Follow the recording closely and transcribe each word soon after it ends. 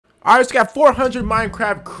All right, so we got 400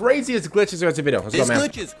 Minecraft craziest glitches in the video. Let's go, man. This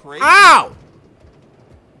glitch is crazy. Ow!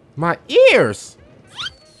 My ears.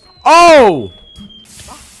 Oh!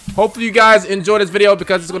 Hopefully you guys enjoy this video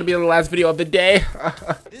because it's going to be the last video of the day.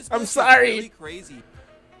 I'm sorry. Really crazy.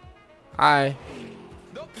 Hi.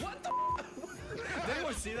 No, what the? Did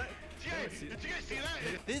anyone see that? Did you guys see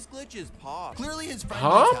that? This glitch is paused. Clearly his friend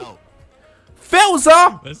Huh? needs help.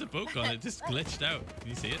 Felza! There's a book on it, just glitched out. Can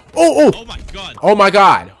you see it? Oh, Oh my god. Oh my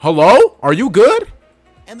god. Hello? Are you good?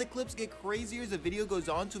 And the clips get crazier as the video goes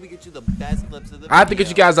on until we get you the best clips of the video. I have to get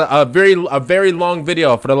you guys a very long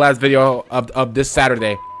video for the last video of this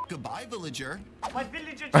Saturday. Goodbye, villager. My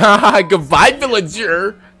villager. Goodbye,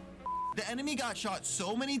 villager. The enemy got shot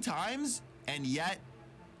so many times, and yet...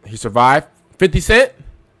 He survived. 50 Cent?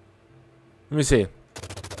 Let me see.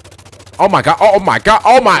 Oh my god. Oh my god.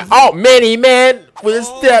 Oh, mini man with a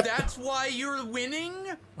step. That's why you're winning?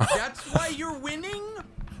 That's why you're winning?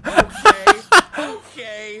 Okay.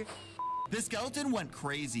 Okay. The skeleton went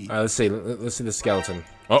crazy. All right, let's see. Let's see the skeleton.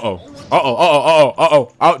 Oh,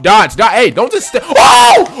 dodge. Hey, don't just stay.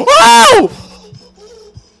 Oh!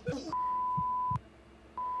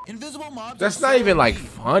 Invisible mobs. That's not even like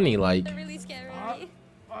funny. Like, They're really scary. I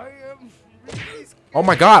am really scared. oh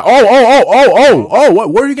my god. Oh,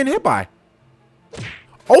 what? Where are you getting hit by?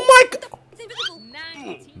 Oh my god. It's invisible.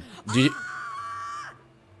 19. Did you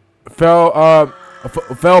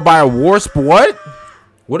fell by a wasp? What?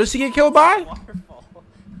 What does he get killed by?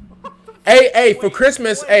 Hey, for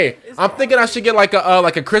Christmas, hey, I'm thinking I should get like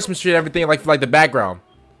a Christmas tree and everything, like for like the background.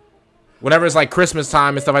 Whenever it's like Christmas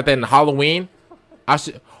time and stuff like that, and Halloween, I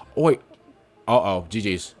should. Oh wait.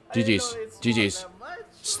 GG's.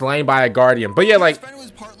 Slain by a guardian. But yeah, like His friend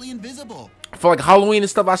was partly invisible. for like Halloween and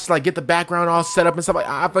stuff, I should like get the background all set up and stuff. Like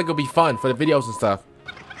I feel like it'll be fun for the videos and stuff.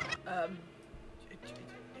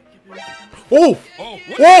 Oh!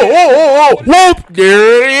 Whoa!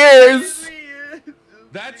 There it is.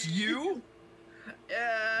 That's you?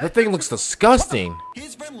 That thing looks disgusting.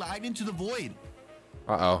 His friend lagged into the void.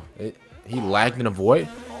 Uh-oh. He lagged in a void?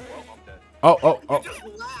 Oh. Just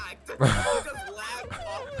lagged. You just lagged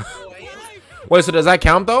off the void. Wait, so does that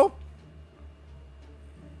count, though?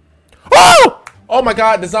 Oh! Oh, my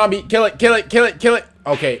God. The zombie. Kill it.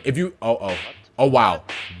 Okay, if you... Oh, wow.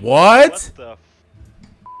 What?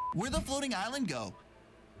 Where'd the floating island go?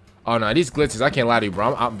 Oh, no. These glitches. I can't lie to you,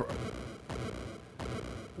 bro.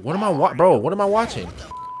 What am I bro, what am I watching?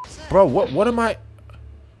 Bro, what am I...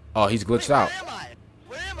 Oh, he's glitched out.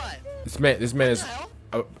 Where am I? This man is...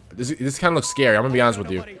 this kind of looks scary. I'm gonna be honest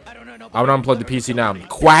with you. I'm gonna unplug the PC now.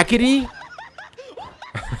 Quackity?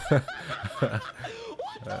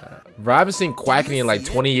 Bro, I haven't seen Quackity in like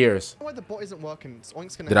 20 years. Why the bot isn't working?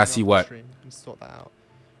 Oink's gonna Did I see what? Sort that out.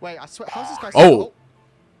 Wait, I swear. How's this guy? Oh!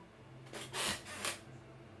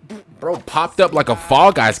 Bro popped up like a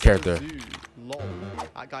Fall Guys character. Lol.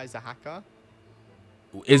 That guy's a hacker.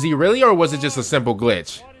 Is he really, or was it just a simple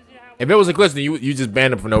glitch? If it was a glitch, then you just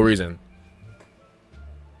banned him for no reason.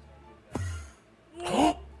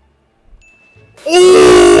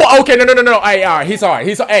 Oh, okay, no. Hey, all right, he's hard.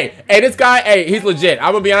 Hey, this guy, hey, he's legit.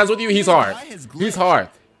 I'm gonna be honest with you, he's hard. He's hard.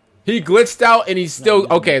 He glitched out and he's still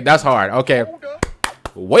okay. That's hard. Okay.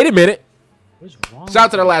 Wait a minute. Shout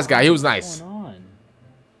out to the last guy. He was nice. What?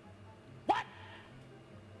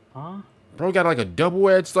 Huh? Bro got like a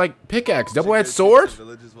double-edged like pickaxe, double-edged sword.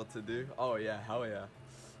 Villages what to do? Oh yeah, hell yeah.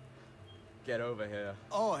 Get over here.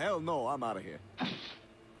 Oh hell no, I'm out of here.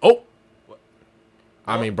 Oh.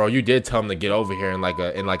 I mean, bro, you did tell him to get over here in like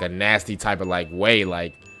a nasty type of like way.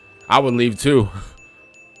 Like, I would leave too.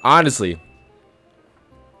 Honestly.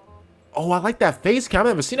 Oh, I like that face cam. I've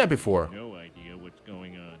never seen that before. No idea what's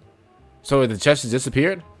going on. So the chest has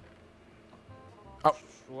disappeared? Oh.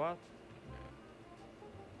 What?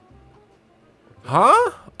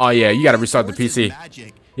 Huh? Oh yeah, you gotta restart the PC.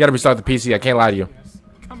 You gotta restart the PC. I can't lie to you.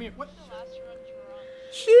 Come here. What?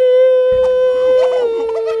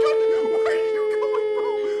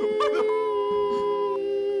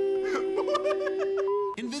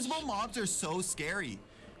 Invisible mobs are so scary.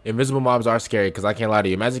 Invisible mobs are scary because I can't lie to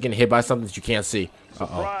you. Imagine getting hit by something that you can't see.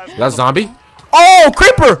 Uh-oh. Is that a zombie? Oh,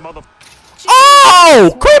 creeper!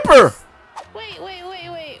 Oh, creeper! Wait.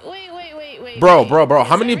 Bro.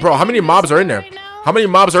 How many mobs are in there? How many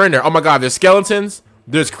mobs are in there? Oh my god, there's skeletons.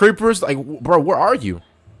 There's creepers. Like, bro, where are you?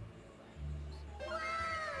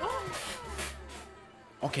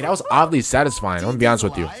 Okay, that was oddly satisfying. I'm gonna be honest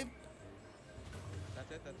with you.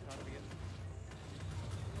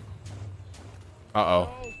 Uh-oh.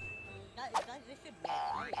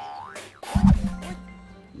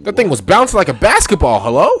 That thing was bouncing like a basketball.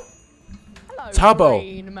 Hello?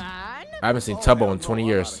 Tubbo. I haven't seen Tubbo in 20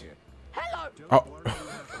 years. Oh.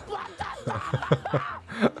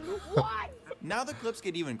 Now the clips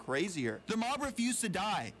get even crazier. The mob refused to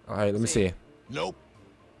die. All right, let me see. Nope.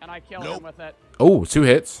 And I killed him with it. Oh, 2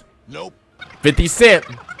 hits. Nope. 50 Cent.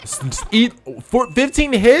 Eat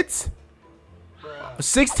 15 hits.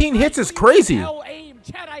 16 hits is crazy. L aim,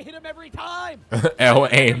 Chad. I hit him every time. L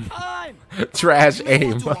aim. Time. Trash You have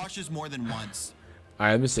aim. to watch this more than once. All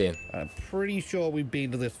right, let me see. I'm pretty sure we've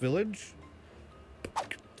been to this village.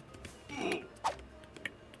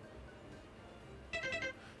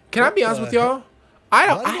 Can I be honest with y'all? I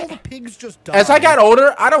Why did all the don't. pigs just die? As I got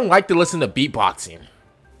older, I don't like to listen to beatboxing.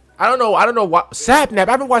 I don't know what Sapnap.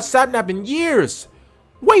 I haven't watched Sapnap in years.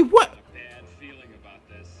 Wait, what? Bad feeling about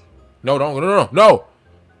this. No, no.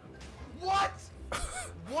 What?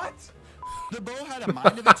 What? The bow had a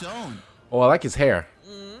mind of its own. Oh, I like his hair.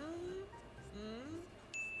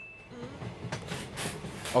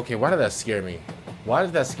 Okay, why did that scare me? Why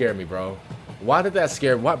did that scare me, bro? Why did that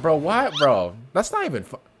scare me? What, bro? What, bro? That's not even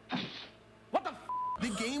fun. The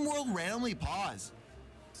game world randomly paused.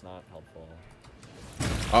 It's not helpful.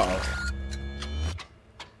 Uh-oh.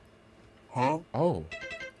 Huh? Oh.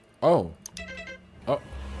 Oh. Oh.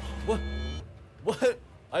 What?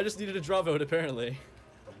 I just needed a draw vote, apparently.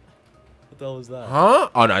 What the hell was that? Huh?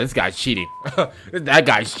 Oh, no, this guy's cheating. That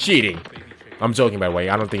guy's cheating. I'm joking, by the way.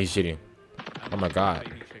 I don't think he's cheating. Oh, my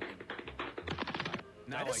God.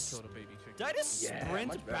 Now I killed a baby chicken. Did I just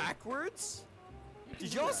sprint backwards?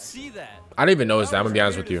 Did y'all see that? I didn't even notice that. I'm going to be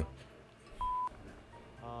honest with you.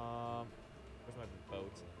 Where's my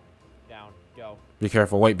boat? Down. Go. Be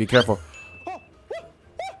careful. Wait, be careful.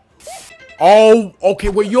 Oh, okay.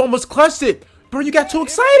 Wait, you almost clutched it. Bro, you got too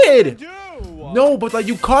excited. No, but like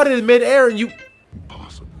you caught it in midair and you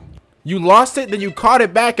lost it, then you caught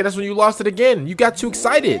it back, and that's when you lost it again. You got too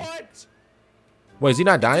excited. What? Wait, is he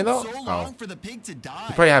not dying though? So long for the pig to die.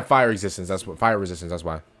 He probably had fire resistance. That's what fire resistance. That's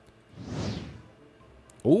why.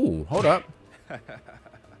 Ooh, hold up.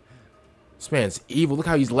 This man's evil. Look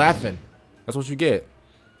how he's laughing. That's what you get.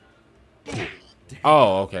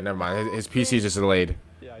 Oh, okay, never mind. His PC is just delayed.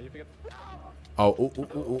 Yeah, you forget. Oh, ooh, ooh,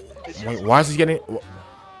 ooh, ooh. Wait, why is he getting?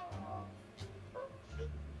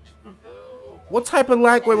 What type of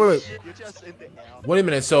lag? Wait. Wait a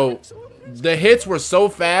minute. So, the hits were so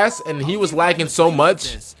fast, and he was lagging so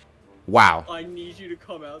much. Wow. I need you to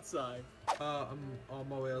come outside. I'm on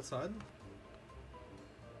my way outside.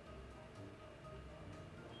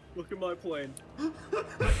 Look at my plane.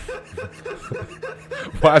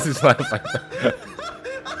 Why is his laugh like that?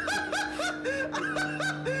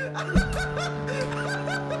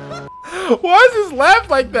 Why is his laugh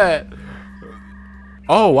like that?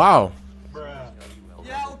 Oh wow.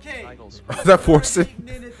 Yeah, okay. Is that forcing?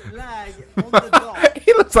 Lag on the dot.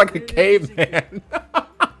 He looks like a caveman.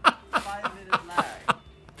 5 minute lag.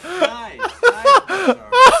 Nice.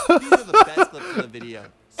 These are the best clips of the video.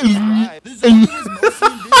 Subscribe. The zombie is mostly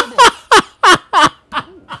invisible.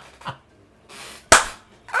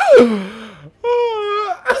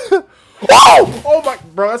 Oh! Oh my,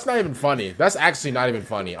 bro, that's not even funny. That's actually not even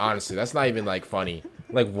funny. Honestly, that's not even like funny.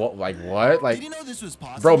 Like what? Like what? Like, Did you know this was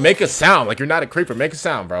possible? bro, make a sound. Like you're not a creeper. Make a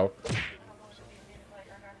sound, bro.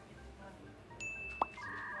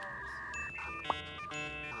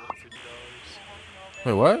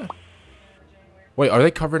 Wait, what? Wait, are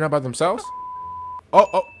they covering up by themselves?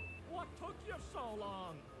 Oh. What took you so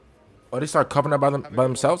long? Oh, they start covering up by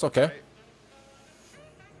themselves? Okay.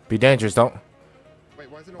 Be dangerous, don't. Wait,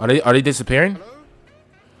 why is it Are they disappearing?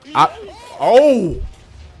 Hello? Oh!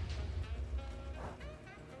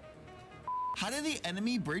 How did the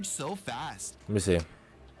enemy bridge so fast? Let me see.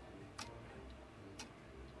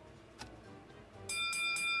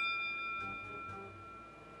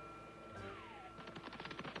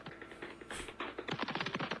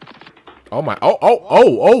 Oh my! Oh!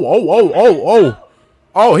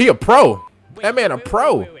 He a pro. That man a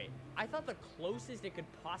pro. Wait. I thought the closest it could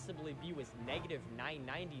possibly be was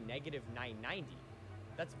 -990, -990.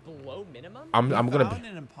 That's below minimum. I'm gonna Found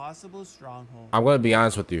an impossible stronghold. I'm gonna be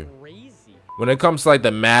honest with you. Crazy. When it comes to like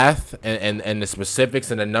the math and the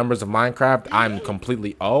specifics and the numbers of Minecraft, I'm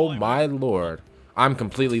completely, oh my lord, I'm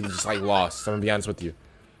completely just like lost. I'm gonna be honest with you.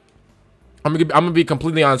 I'm gonna be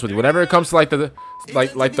completely honest with you. Whenever it comes to like the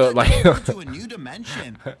to a new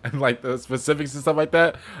dimension. and like the specifics and stuff like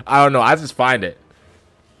that, I don't know. I just find it.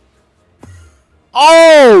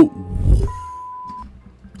 Oh,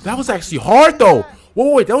 that was actually hard though.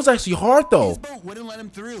 Wait, that was actually hard though. His boat wouldn't let him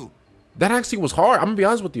through. That actually was hard. I'm gonna be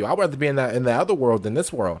honest with you. I'd rather be in the other world than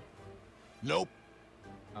this world. Nope.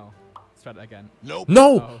 Oh, let's try that again. Nope.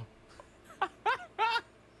 No. Oh.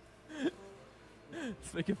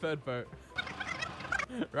 Let's make a third boat.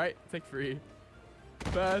 Right? Take 3.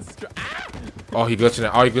 Best. Ah! Oh, he glitching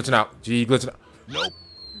out. Oh, he glitching out. Gee, he glitching out. Nope.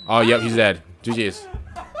 Oh, yep, he's dead. GG's.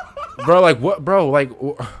 Bro, like what? Bro, like.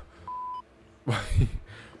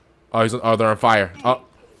 Oh, they're on fire. Oh.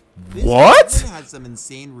 What? Had some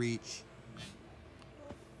insane reach.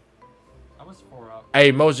 I was 4 up.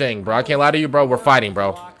 Hey, Mojang, bro. I can't lie to you, bro. We're fighting,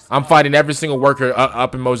 bro. I'm fighting every single worker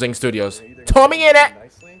up in Mojang Studios. Tommy in it.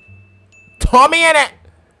 Tommy in it.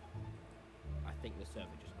 I think the server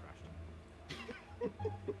just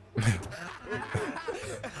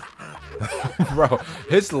crashed. Bro,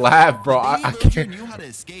 his laugh, bro. I can't.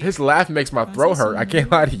 His laugh makes my throat hurt. I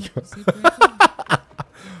can't lie to you.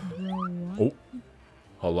 Oh.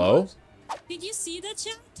 Hello? Did you see that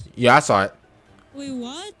chat? Yeah, I saw it. Wait,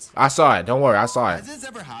 what? I saw it. Don't worry, I saw it. Has this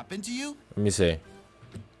ever happened to you? Let me see.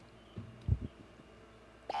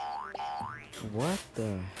 What the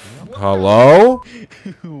hell? Hello?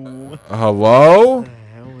 Hello?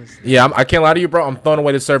 Yeah, I can't lie to you, bro. I'm throwing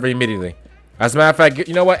away the server immediately. As a matter of fact,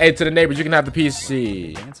 you know what? Hey, to the neighbors, you can have the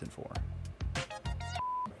PC. Dancing for?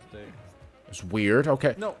 It's weird.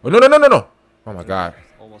 Okay. No. Oh, no. Oh my god.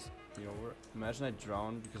 Almost. You know, imagine I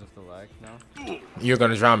drown because of the lag now. You're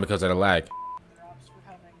gonna drown because of the lag.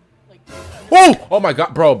 Oh! Oh my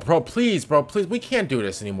god, bro, please, we can't do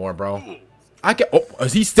this anymore, bro. I can. Oh,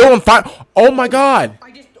 is he still on fire? Oh my god.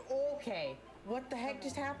 Okay. What the heck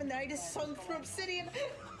just happened? I just sunk through obsidian.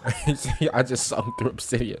 I just sunk through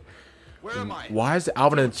obsidian. Where am I? Why is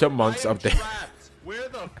Alvin and the Chipmunks up there? Where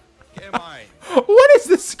the am I? What is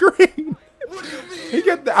this screen? What do you mean? He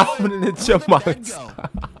got the Alvin and the Chipmunks.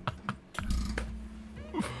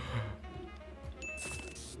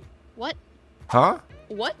 What? Huh?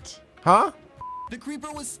 What? Huh? The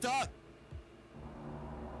creeper was stuck.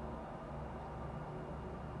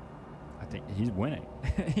 I think he's winning.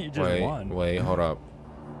 He just won. Wait, hold up.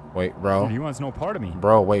 Wait, bro. Dude, he wants no part of me.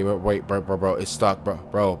 Bro, wait, bro. It's stuck,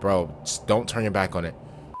 bro. Just don't turn your back on it.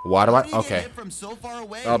 Why do I? Okay. From so far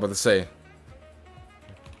away? I was about to say.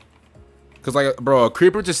 Cause like, bro, a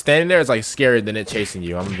creeper just standing there is like scarier than it chasing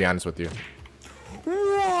you. I'm gonna be honest with you.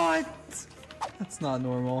 What? That's not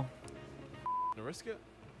normal. Risk it?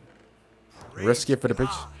 Risk it for the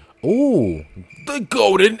bitch. Ooh, the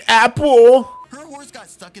golden apple. Her horse got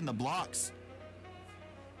stuck in the blocks.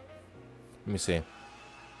 Let me see.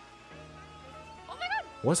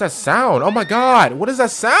 What's that sound? Oh my god, what is that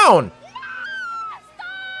sound?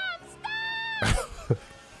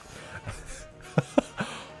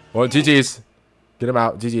 Well, GG's. Get him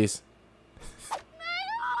out. GG's.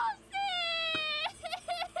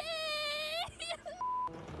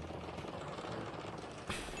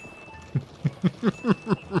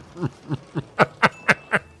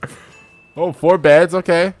 Oh, 4 beds.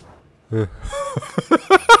 Okay. He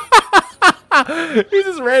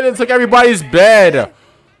just ran and took everybody's bed.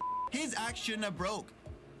 His axe shouldn't have broke.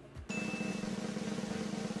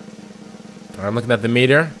 I'm looking at the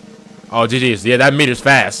meter. Oh, GG's. Yeah, that meter's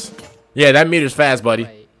fast. Yeah, that meter's fast, buddy.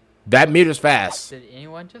 Wait. That meter's fast. Did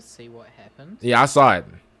anyone just see what happened? Yeah, I saw it.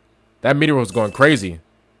 That meter was going crazy.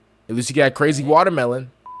 At least you got crazy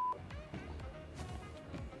watermelon.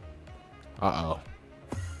 Uh-oh.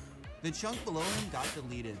 The chunk below him got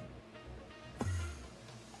deleted.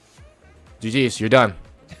 GG's, you're done.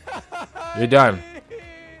 You're done.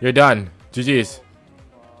 You're done. GG's.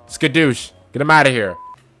 Skadoosh. Get him out of here.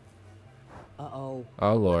 Uh-oh.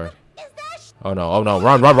 Oh, Lord. Oh, no. Oh, no.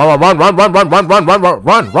 Run. Run.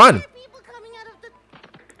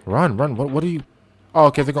 What are you? Oh,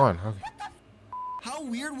 okay, they're gone. Okay. How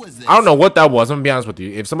weird was this? I don't know what that was. I'm going to be honest with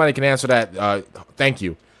you. If somebody can answer that, thank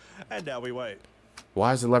you. And now we wait.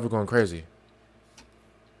 Why is the lever going crazy?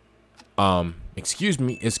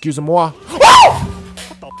 Excuse-moi.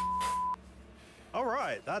 All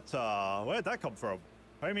right, that's where'd that come from?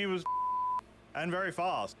 Homie was and very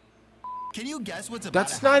fast. Can you guess what's about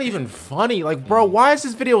That's not even funny. Like, bro, why is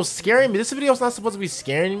this video scaring me? This video is not supposed to be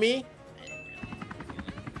scaring me.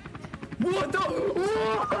 What the?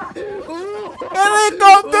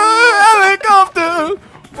 Helicopter!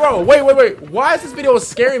 Bro, wait. Why is this video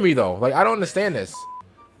scaring me though? Like, I don't understand this.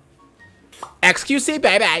 XQC,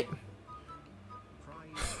 baby.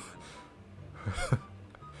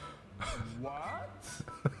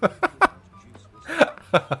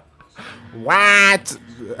 What?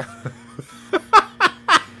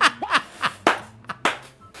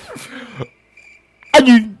 I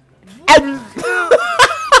can't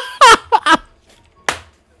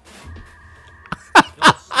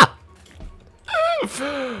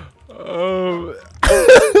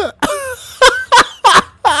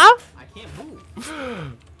move.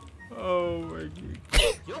 Oh my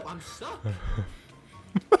god. Yo, I'm stuck.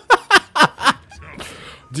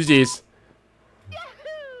 GG's.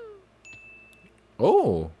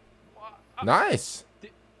 Oh, nice.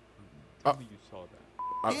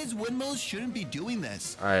 His windmills shouldn't be doing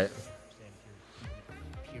this. All right.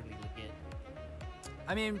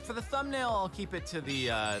 I mean, for the thumbnail, I'll keep it to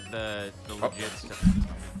the legit stuff.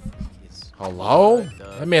 Hello?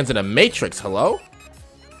 That man's in a matrix. Hello?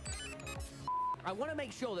 I want to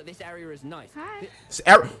make sure that this area is nice.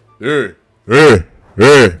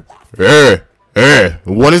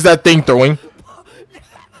 What is that thing throwing?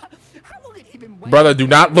 Brother, do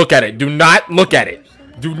not look at it. Do not look at it.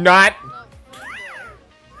 Do not.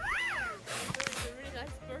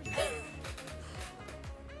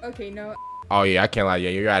 Okay, no. Oh, yeah, I can't lie. Yeah,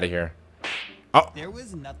 you're out of here. Oh. There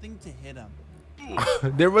was nothing to hit him.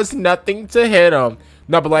 There was nothing to hit him.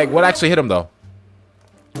 No, but like, what actually hit him, though?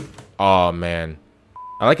 Oh, man.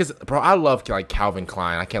 I like his... Bro, I love, like, Calvin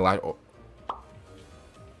Klein. I can't lie.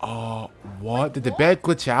 Oh, what? Did the bed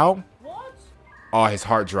glitch out? What? Oh, his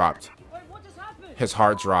heart dropped. Wait, what just happened? His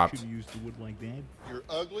heart dropped. You're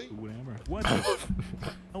ugly. Whatever. What?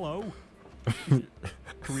 Hello.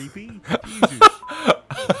 Creepy. Why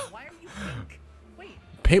are you pink? Wait.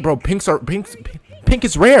 Pink, bro. Pink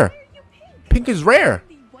is rare. Pink is rare.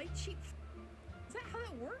 The white sheep. Is that how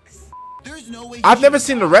that works? There's no way. I've never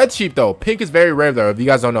seen the red sheep though. Pink is very rare though. If you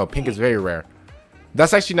guys don't know, pink is very rare.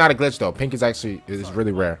 That's actually not a glitch though. Pink is actually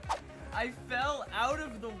really rare. I fell out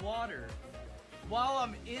of the water while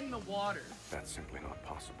I'm in the water. That's simply not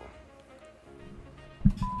possible.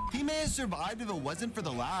 He may have survived if it wasn't for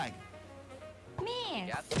the lag.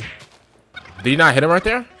 Man. Did you not hit him right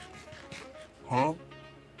there? Huh?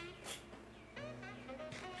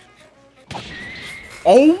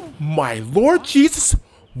 Oh my Lord Jesus!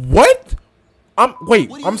 What? Wait.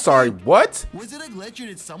 I'm sorry. What? Was it a glitch or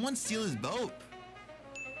did someone steal his boat?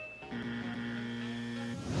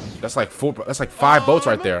 That's like four. That's like 5 boats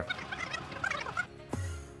right there.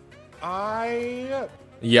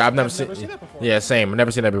 Yeah, I've never seen that before. Yeah, same. I've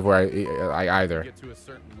never seen that before. I either. Get to a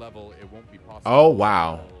certain level, it won't be possible. Oh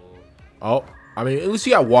wow. Oh, I mean, at least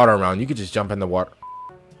you got water around. You could just jump in the water.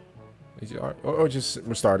 Or just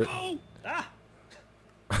restart it. Oh! Ah!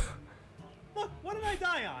 Look, what did I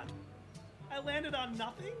die on? I landed on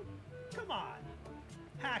nothing? Come on.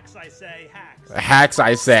 Hacks, I say. Hacks. Hacks,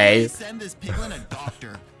 I say. Send this piglin a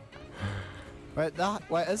doctor. Wait,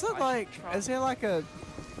 is it like... Is there like a...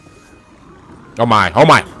 Oh my. Oh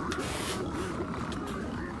my.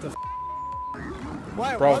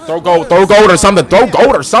 Wait, bro, throw gold or something. Throw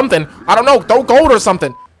gold or something. I don't know. Throw gold or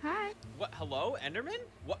something. What? Hello, Enderman?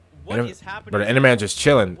 What is happening? Bro, the Enderman just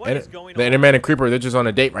chilling. What is going the on? Enderman and Creeper, they're just on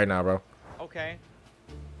a date right now, bro. Okay.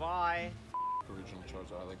 Bye. Original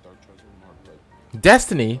Charizard, I like Dark Charizard more, but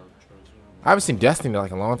Destiny? I haven't seen Destiny in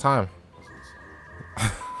like a long time.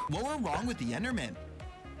 What went wrong with the Enderman?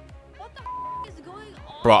 What the is going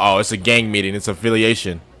on? Bro, oh, it's a gang meeting. It's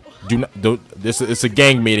affiliation. It's a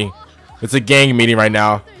gang meeting. It's a gang meeting right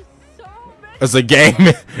now. It's a gang.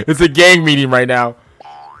 It's a gang meeting right now.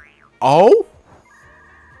 Oh?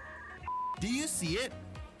 Do you see it?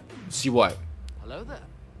 See what? Hello there.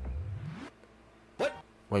 What?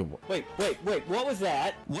 Wait. Wait. What was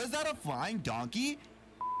that? Was that a flying donkey?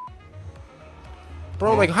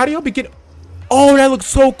 Bro, like, how do y'all begin? Oh, that looks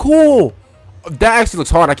so cool. That actually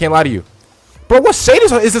looks hard. I can't lie to you. Bro, what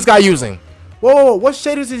shaders is this guy using? Whoa. What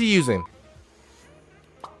shaders is he using?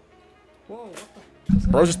 Whoa,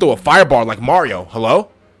 Bro, just threw a fireball like Mario.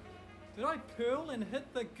 Hello? Did I curl and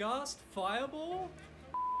hit the ghast fireball?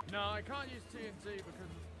 No, I can't use TNT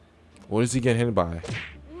because... What is he getting hit by?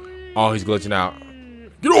 Oh, he's glitching out.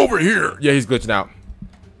 Get over here! Yeah, he's glitching out.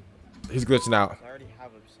 He's glitching out. I already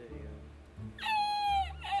have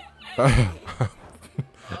obsidian.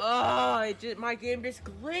 My game just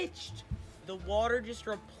glitched. The water just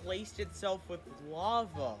replaced itself with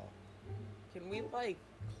lava. Can we, like,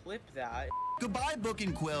 clip that? Goodbye, Book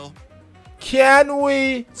and Quill. Can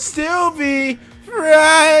we still be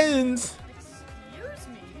friends? Excuse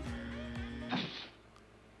me.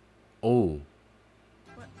 Oh.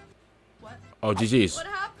 What? Oh, GG's. What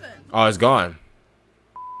happened? Oh, it's gone.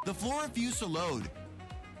 The floor refused to load.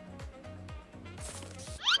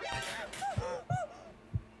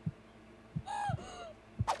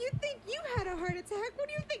 You think you had a heart attack? What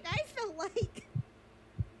do you think I felt like?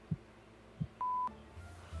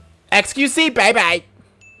 XQC, bye-bye.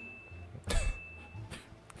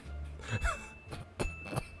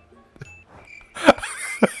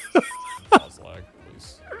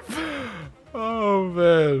 Oh,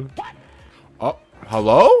 man. Oh,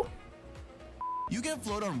 hello? You can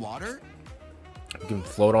float on water? You can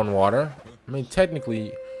float on water? I mean,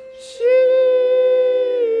 technically...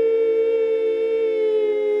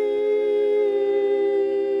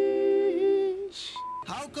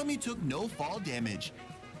 come you took no fall damage?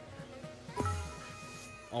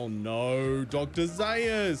 Oh no, Dr.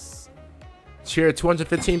 Zayas. Cheer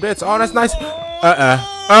 215 bits. Oh, that's nice.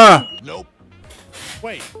 Nope.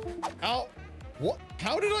 Wait, how? What?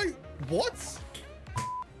 How did I? What?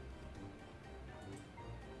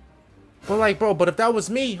 But like, bro, but if that was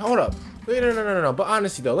me, hold up. Wait, no. But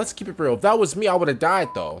honestly though, let's keep it real. If that was me, I would have died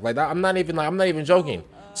though. Like, I'm not even joking.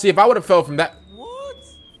 See, if I would have fell from that. What?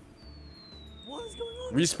 What is going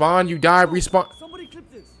on? Respawn, you die, respawn. Somebody clip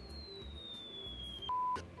this.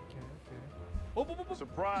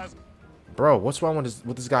 Surprise. Bro, what's wrong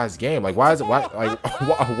with this guy's game? Like, why is it?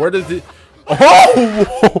 Where does it?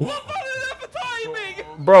 Oh!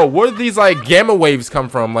 Bro, where did these like gamma waves come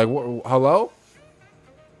from? Like, hello?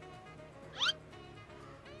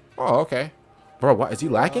 Oh, okay. Bro, what is he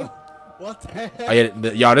lacking? What the heck? Oh,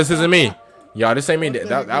 yeah, y'all, this isn't me. Y'all, this ain't me.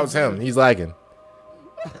 That was him. He's lagging.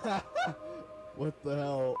 What the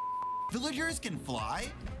hell? Villagers can fly?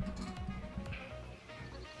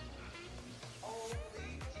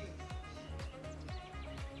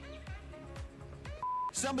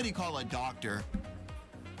 Somebody call a doctor.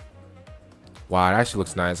 Wow, that actually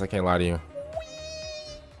looks nice. I can't lie to you.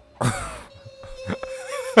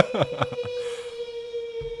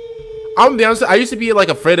 I'm gonna be honest, I used to be like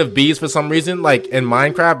afraid of bees for some reason, like in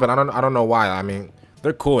Minecraft, but I don't know why. I mean,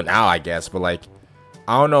 they're cool now, I guess, but like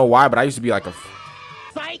I don't know why, but I used to be like a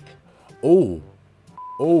Psych. Oh.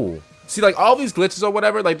 See, like all these glitches or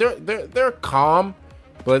whatever, like they're calm,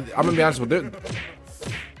 but I'm gonna be honest with you.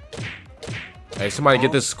 Hey, somebody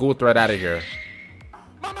get this school threat out of here.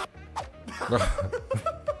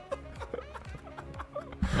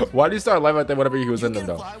 Why did you start live like that whenever he was in them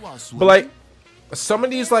though? But like some of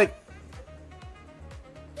these like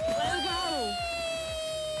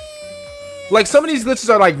some of these glitches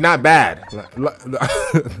are like not bad.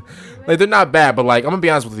 Like they're not bad, but like I'm gonna be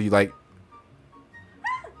honest with you, like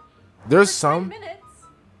there's some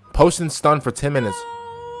post and stun for 10 minutes.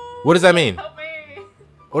 What does that mean?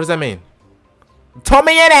 What does that mean? Told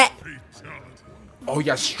me in it. Oh, you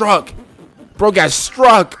got struck. Bro got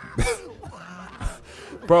struck.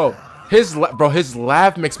 Bro, his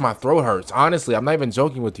laugh makes my throat hurts. Honestly, I'm not even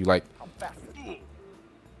joking with you. Like,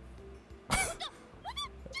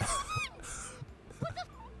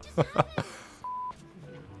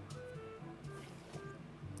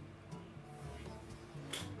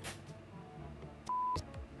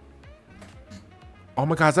 oh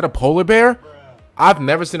my God, is that a polar bear? I've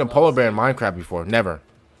never seen a polar bear in Minecraft before. Never.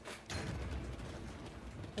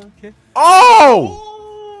 Okay. Oh!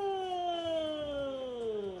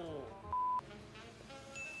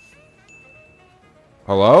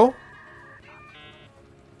 Hello?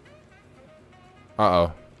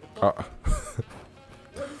 Uh-oh. What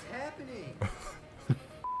is happening?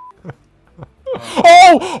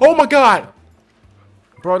 Oh my God!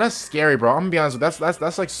 Bro, that's scary, bro. I'm gonna be honest with you.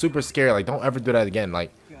 That's like super scary. Like, don't ever do that again.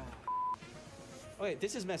 Like, okay,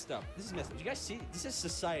 this is messed up. This is messed up. You guys see? This is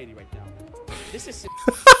society right now. This is.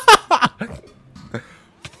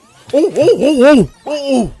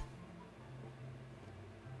 Oh!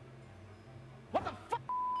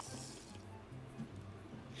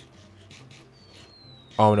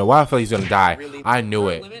 Oh no, why I feel he's gonna die. Really? I knew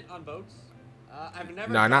it. Limit on boats? I've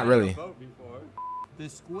never Nah, not really. boat before. The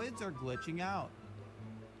squids are glitching out.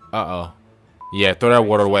 Uh-oh. Yeah, throw that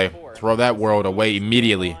world away. Throw that world away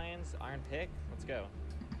immediately. Iron pick. Let's go.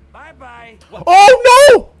 Bye-bye. Oh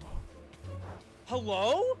no!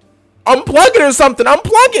 Hello? Unplug it or something.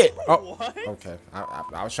 Unplug it. Oh, what? okay.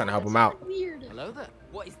 I was trying to help him out. Weird. Hello there.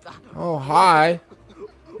 What is that? Oh, hi.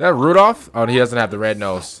 That Rudolph? Oh, he doesn't have the red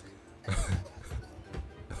nose.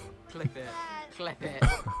 Clip it. Clip it.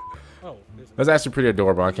 Oh, That's actually pretty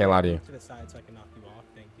adorable. I can't lie to you. to the side so I can knock you off.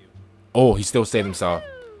 Thank you. Oh, he still saved himself.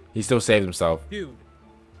 He still saved himself. Dude.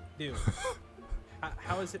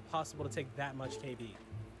 How is it possible to take that much KB?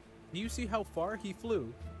 Do you see how far he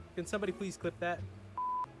flew? Can somebody please clip that?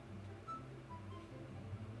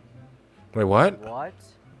 Wait, what? What?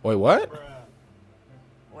 Wait, what?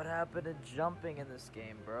 What happened to jumping in this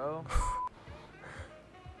game, bro?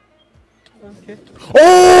 Okay.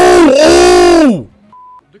 Oh!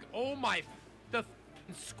 Look, oh my, the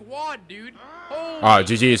squad, dude. Oh,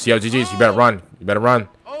 GG's. Yo, GG's. You better run. You better run.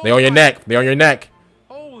 They on your neck. They on your neck.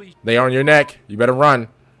 Holy. They on your neck. You better run.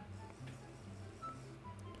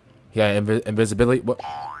 Yeah, invisibility. What?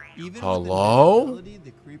 Hello?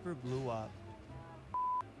 The creeper blew up.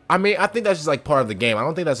 I mean, I think that's just like part of the game. I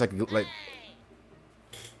don't think that's like.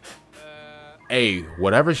 Hey,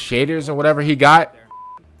 whatever shaders or whatever he got,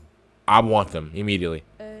 I want them immediately.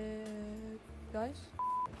 Guys?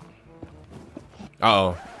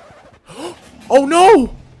 Uh-oh. Oh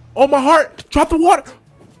no! Oh, my heart. Drop the water.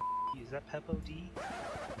 Is that Peppo D?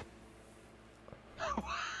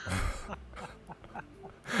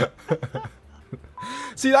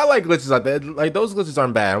 See, I like glitches like that. Like, those glitches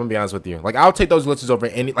aren't bad. I'm gonna be honest with you. Like, I'll take those glitches over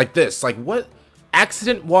any, like this. Like, what?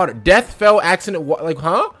 Accident water. Death fell accident water. Like,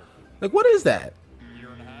 huh? Like, what is that? Year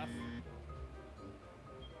and a half.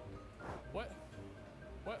 What?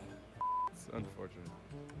 What? It's unfortunate.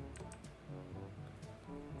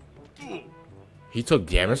 He took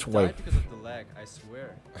damage. I Wait. died because of the lag, I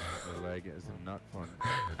swear. The lag is not fun.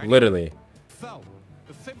 Literally. So,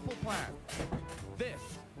 the simple plan. This.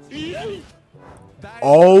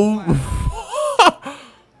 Oh.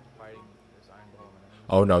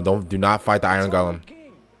 Oh no! Do not fight the iron golem.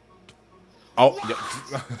 Oh. Yeah.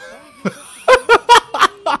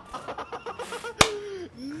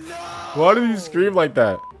 Why did he scream like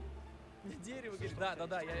that?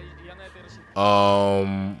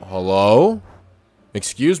 Hello?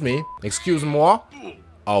 Excuse me. Excuse moi?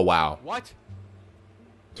 Oh wow. What?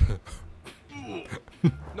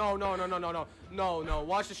 No. No.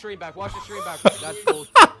 Watch the stream back. Watch the stream back. That's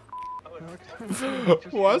bullshit.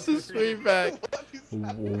 Watch the stream back.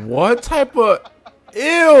 What type of...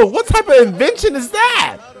 Ew! What type of invention is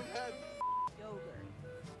that?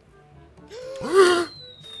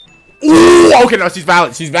 Ooh, okay, no, she's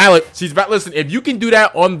valid. She's valid. She's valid. Listen, if you can do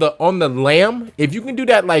that on the lamb, if you can do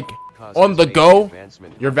that like on the go,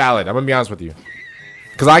 you're valid. I'm gonna be honest with you,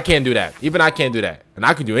 because I can't do that. Even I can't do that, and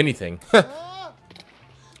I can do anything.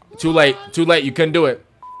 Too late. Too late. You couldn't do it.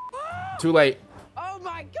 Too late. Oh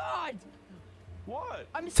my god! What?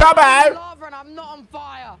 I'm Top out. lava and I'm not on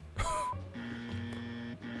fire.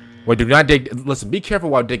 Wait, do not dig. Listen, be careful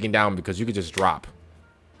while digging down because you could just drop.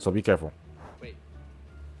 So be careful. Wait.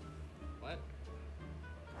 What?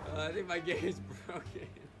 I think my game is broken.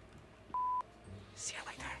 See you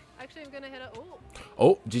later. Actually, I'm gonna hit a. Oh.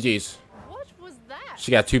 Oh, GG's. What was that?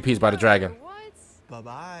 She got 2 pieces by the dragon. What? Bye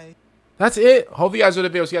bye. That's it. Hope you guys enjoyed the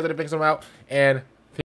video. See you guys later. Pick some out. And